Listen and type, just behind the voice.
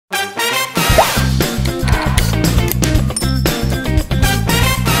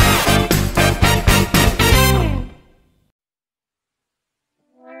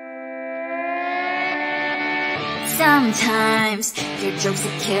sometimes your jokes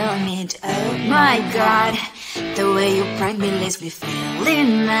are killing me. Oh my god, the way you prank me leaves me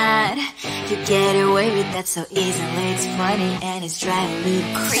feeling mad. You get away with that so easily. It's funny and it's driving me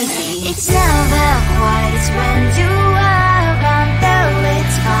crazy. It's never quiet, it's when you are around. Though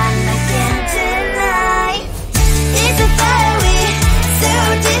it's fun, I can't deny. It's a very so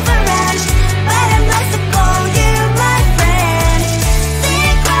different, but I'm blessed to call you my friend.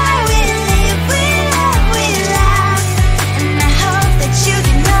 Think why we live, we love, we laugh, and I hope that you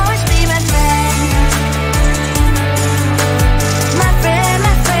can always be my friend. My friend,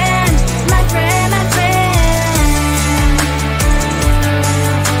 my friend, my friend, my friend.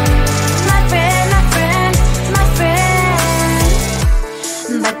 My friend, my friend, my friend.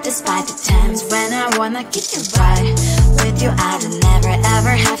 But despite the times when I wanna get you right, with you I don't never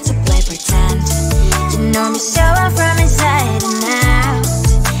ever have to play pretend. You know me so well from inside and out,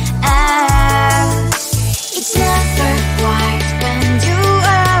 out. It's never quiet when you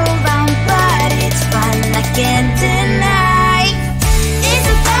are around, but it's fun, I can't deny. It's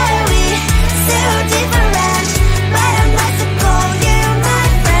a very so different, but I'm glad to call you my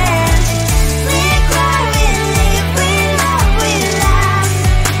friend. We cry, we live, we love, we laugh,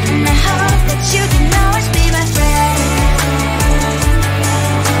 and I hope that you can always be my friend.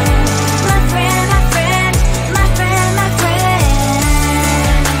 My friend, my friend, my friend, my friend.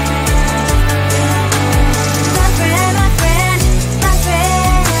 My friend, my friend, my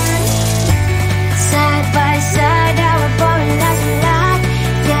friend. Side by side, our body lasts a lot.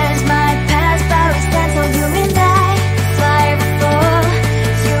 Yes, my past, but we stand so you and I. Fly before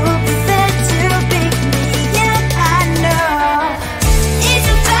you prefer to pick me, yet I know it's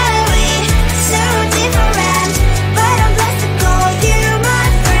a very so different, but I'm blessed to call you my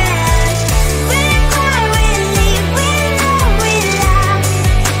friend. We cry, we live, we love, we laugh,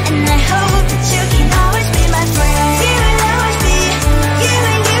 and I hope that you can always be my friend. You will always be you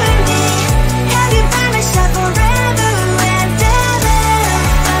and me. Have you by my side forever and ever.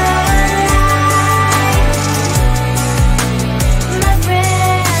 My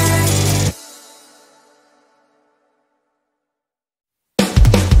friend.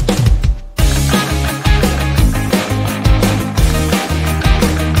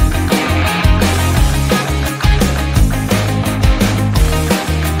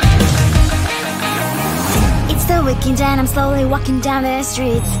 It's the weekend and I'm slowly walking down the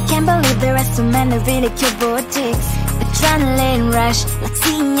streets. Can't believe there are so many really cute boutiques. Adrenaline rush, like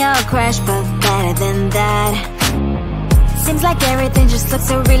seeing your crush, but better than that. Seems like everything just looks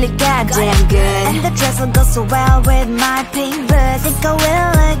so really goddamn good, and the dress will go so well with my pink boots. Think I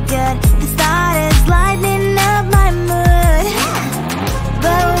will look good. The start is lighting up my mood.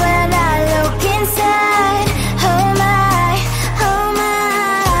 But when I look inside, oh my,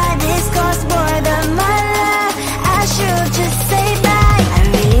 this costs more than my love. I should just say bye. I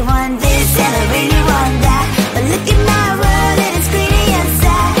really want this and I really want that, but look at my world, it is pretty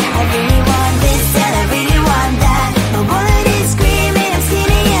inside. I really want this and I really want that, my wallet is screaming, I'm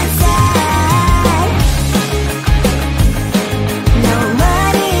skinny inside. No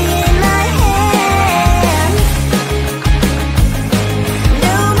money in my hand,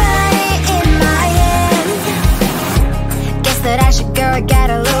 no money in my hand. Guess that I should go, I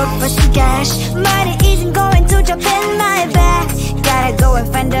gotta look for some cash. Money isn't going to jump in my back. Gotta go and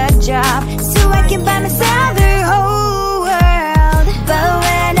find a job so I can buy myself the whole world. But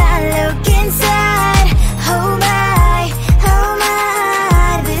when I look inside, oh my,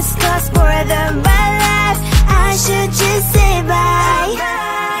 this costs more than my life. I should just say bye.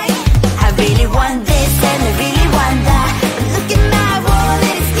 I really want this and I really want that, but look at my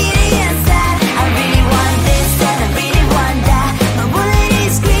wallet, it's skinny inside. I really want this and I really want that, my wallet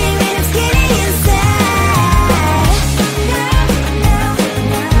is screaming, I'm skinny inside.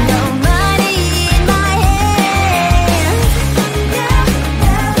 No money in my hand,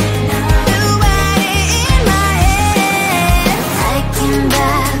 no money in my hand. I came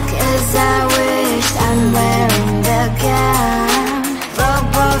back as I wished, I'm wearing the gown.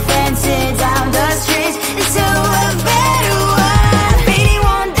 Football fancy down the streets, so a better one. I really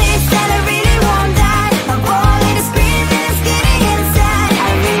want this and I really want that, my wallet is screaming, I'm skinny inside. I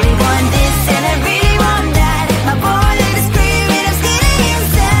really want this and I really want that, my wallet is screaming, I'm skinny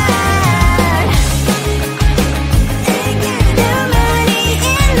inside. No money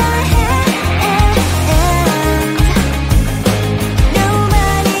in my hand, no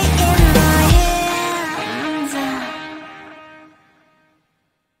money in my hands.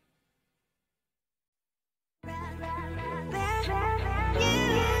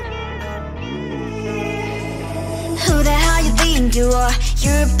 Who the hell you think you are?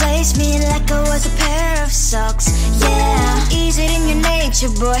 You replaced me like I was a pair of love sucks, yeah. Is it in your nature,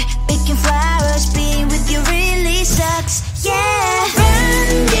 boy? Picking flowers, being with you really sucks, yeah.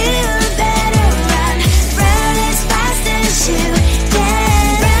 Run, you better run. Run as fast as you can.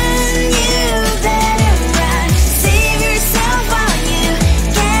 Run, you better run. Save yourself while you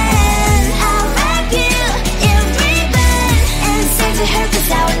can. I'll wrap you in ribbon and send to her, 'cause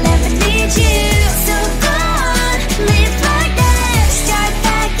I will never need you. So go on, live like that. Start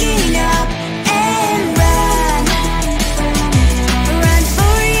packing up and run. Run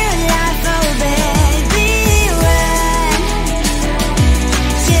for your life, oh baby, run.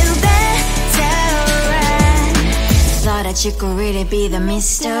 You better run. Thought that you could really be the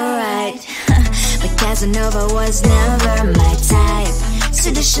Mr. Right, but Casanova was never my type. So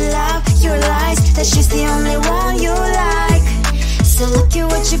does she love your lies, that she's the only one you like? So look at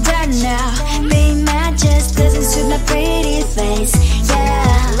what you've done now. Being mad just doesn't suit my pretty face,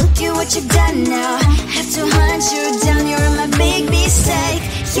 yeah. Look at what you've done now. Have to hunt you down, you're my big mistake,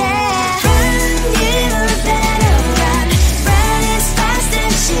 yeah. Run, you better run. Run as fast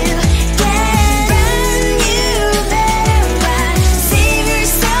as you can. Run, you better run. Save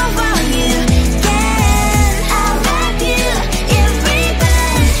yourself while you can. I'll wrap you in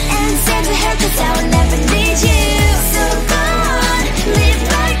ribbon and send to her, 'cause I will never need you. So go on, live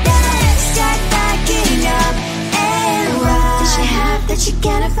like that. Start packing up and run. Does she have that you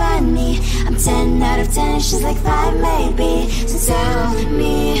cannot find me? I'm 10 out of 10, she's like 5 maybe. So tell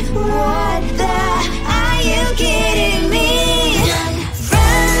me, what the, are you kidding me?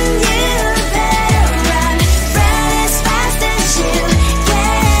 Run, you better run. Run as fast as you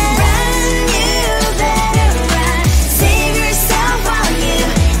can. Run, you better run. Save yourself while you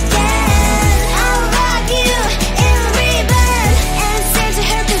can. I'll wrap you in ribbon and send to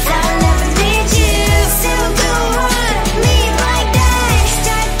her, 'cause I'll never need you. So go on, live like that.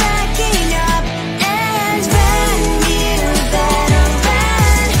 Start packing up and run. You better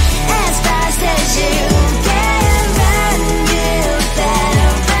run as fast as you can. Run, you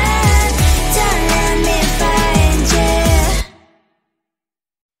better run. Don't let me find you.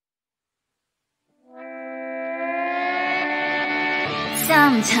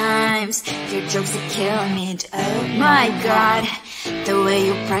 Sometimes your jokes that kill me, oh my god. The way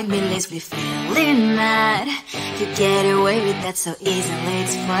you prank me leaves me feeling mad. You get away with that so easily,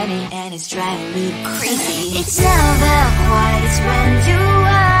 it's funny and it's driving me crazy. It's never quiet, it's when you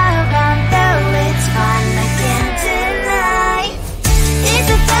are around, though it's fun, I can't deny. It's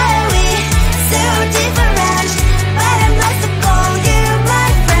a fiery, so different, but I'm blessed to call you my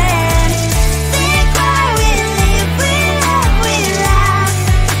friend. Think why we live, we love, we laugh,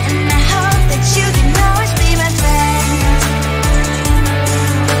 and I hope that you can always be my friend.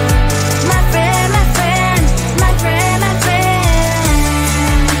 My friend, my friend, my friend, my friend.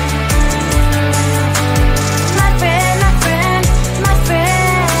 My friend, my friend, my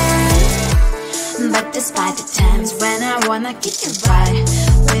friend. But despite the times when I wanna kick your butt,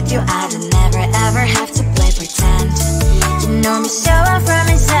 with you I don't never ever have to play pretend. You know me so well from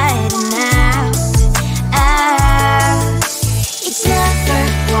inside and out, out. It's never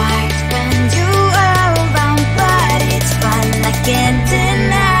quiet when you are around, but it's fun, I can't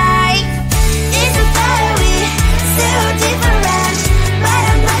deny. It's a fiery, so different, but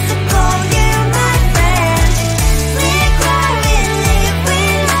I'm blessed to call you my friend. We cry, we live, we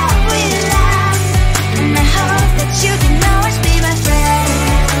love, we laugh, and I hope that you can always be my friend.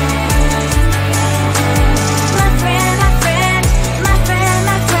 My friend, my friend, my friend,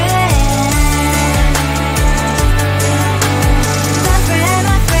 my friend. My friend,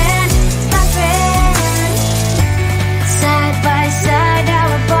 my friend, my friend. Side by side,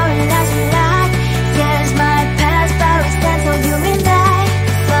 our body lasts a lot. Yes, my past, but we stand so you and I.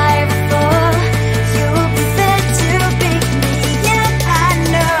 Fly before you will be there to pick me up, I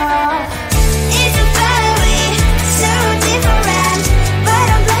know. It's a fiery, so different, but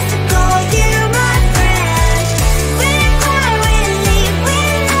I'm blessed to call you my friend. We cry, we live, we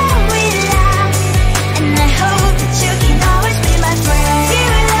love, we laugh, and I hope that you can always be my friend. You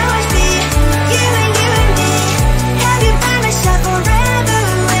will always be, you and me. Have you by my side forever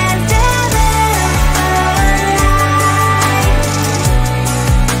and ever, alive,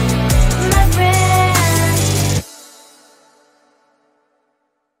 my friend.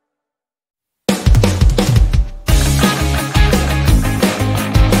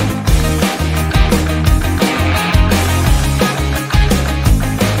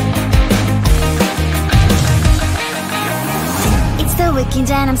 It's the weekend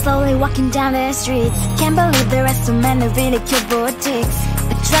and I'm slowly walking down the streets. Can't believe there are so many really cute boutiques.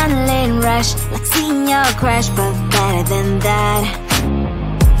 Adrenaline rush, like seeing your crush, but better than that.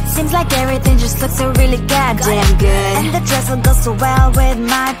 Seems like everything just looks so really goddamn good. And the dress will go so well with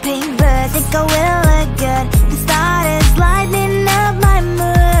my pink boots. Think I will look good. The start is lighting up my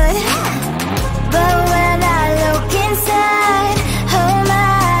mood. But when I look inside, oh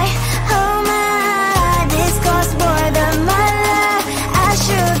my, this costs more than my life. I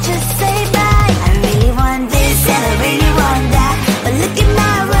should just say bye. I really want this and I really want that, but look at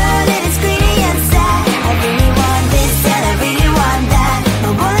my world, it is greedy inside. I really want this and I really want that.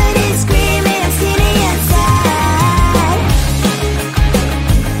 My wallet is screaming, I'm skinny inside.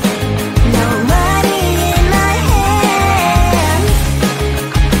 No money in my hand.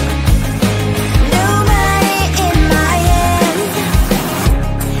 No money in my hand.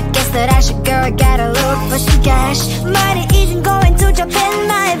 Guess that I should go, I gotta look for some cash. Money isn't going to jump in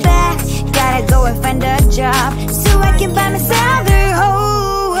my back. Gotta go and find a job so I can buy myself the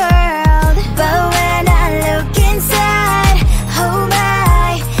whole world. But when I look inside, oh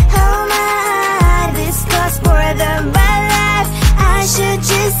my, this costs more than my life. I should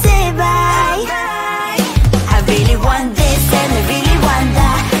just say bye. I really want this and I really want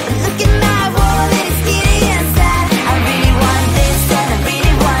that, but look at my wallet, it's getting inside. I really want this and I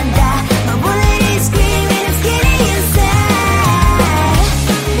really want that. My wallet is screaming, it's getting inside.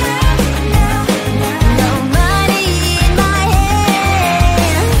 No money in my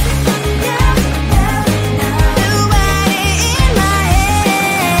hand. No money in my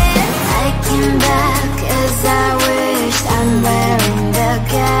hand. I came back 'cause I wished I'm wearing the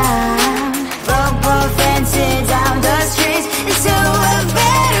gown. Football fencing down the streets, so a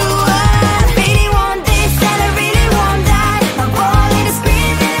better one. I really want this and I really want that. My wallet is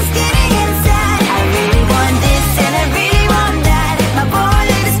screaming, it's getting inside. I really want this and I really want that. My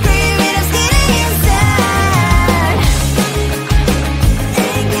wallet is screaming, it's getting inside.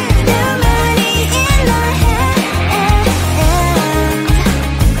 No money in my hand.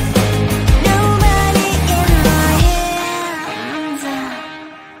 No money in my hands.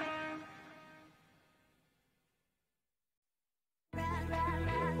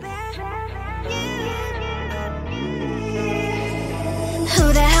 Who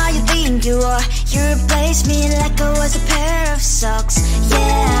the hell you think you are? You replaced me like I was a pair of socks.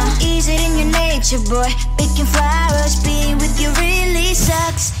 Yeah, is it in your nature, boy? Picking flowers, being with you really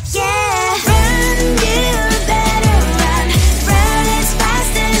sucks. Yeah, run, you better run. Run as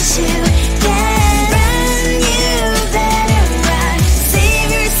fast as you can. Run, you better run. Save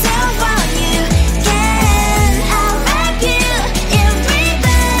yourself while you can. I'll wrap you in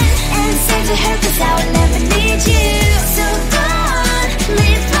ribbon and send to her 'cause I will never need you. So go on,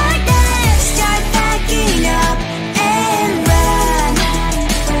 live like that. Start packing up and run.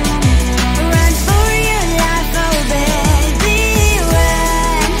 Run for your life, oh baby,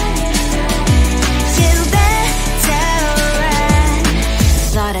 run. You better run.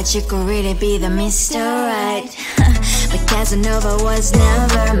 Thought that you could really be the Mr. Right, but Casanova was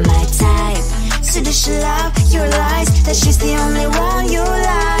never my type. So does she love your lies, that she's the only one you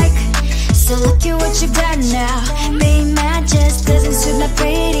like? So look at what you've done now. Being mad just doesn't suit my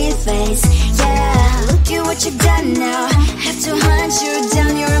pretty face. Yeah, look at what you've done now. Have to hunt you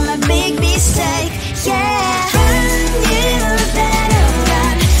down, you're my big mistake. Yeah, run, you better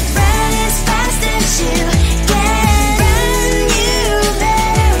run. Run as fast as you can. Run, you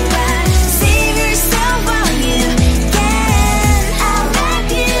better run. Save yourself while you can. I'll wrap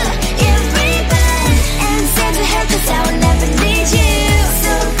you in ribbon and send to her 'cause I will never need you.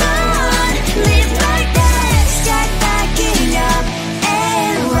 So go on, live like that. Start packing up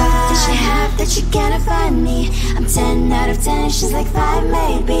and run. Does she have that you cannot find me? I'm 10 out of 10, she's like 5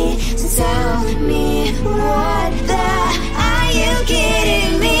 maybe. So tell me, what the are you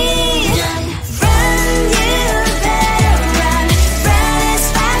kidding me? Run, you better run. Run as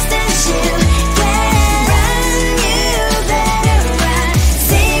fast as you can. Run, you better run.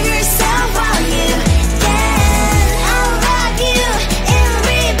 Save yourself while you can. I'll wrap you in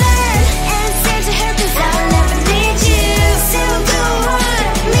ribbon and send to her 'cause I will never need you. So go on,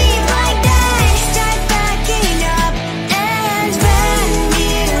 live like that. Start packing up and run.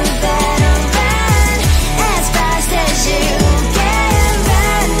 You better run as fast as you can.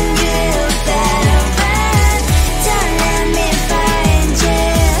 Run, you better run. Don't let me find you.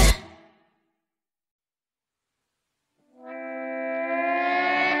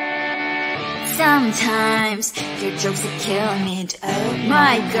 Sometimes your jokes that kill me. Oh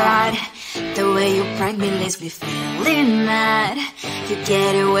my god, the way you prank me leaves me feeling mad. You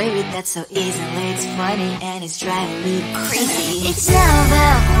get away with that so easily. It's funny and it's driving me crazy. It's never